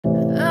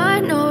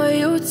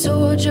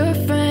told your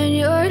friend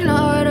you're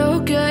not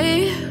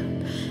okay?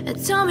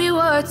 And tell me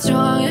what's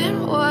wrong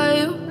and why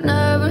you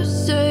never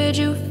said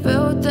you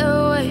felt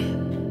that way.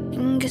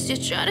 And guess you're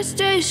trying to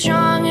stay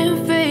strong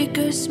and fake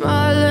a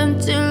smile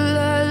until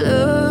I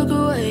look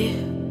away.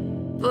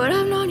 But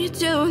I've known you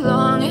too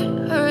long,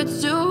 it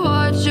hurts to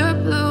watch your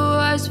blue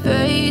eyes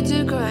fade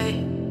to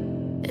gray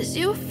as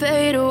you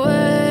fade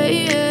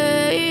away,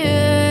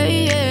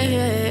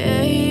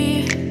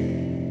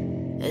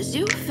 as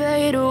you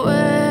fade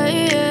away.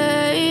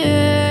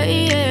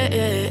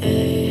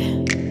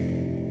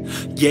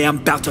 Yeah, I'm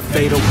about to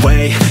fade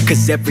away,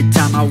 cause every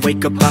time I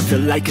wake up I feel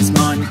like it's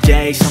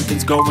Monday.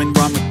 Something's going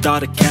wrong with all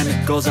the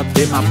chemicals up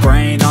in my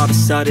brain. All of a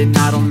sudden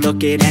I don't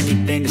look at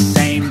anything the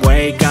same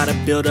way. Got a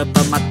buildup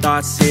of my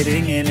thoughts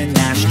sitting in an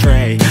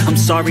ashtray. I'm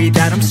sorry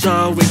that I'm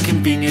so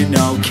inconvenient,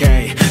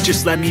 okay?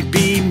 Just let me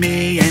be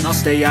me and I'll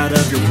stay out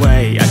of your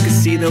way. I can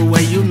see the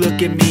way you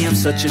look at me, I'm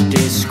such a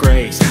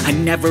disgrace. I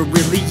never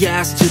really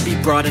asked to be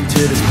brought into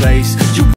this place. You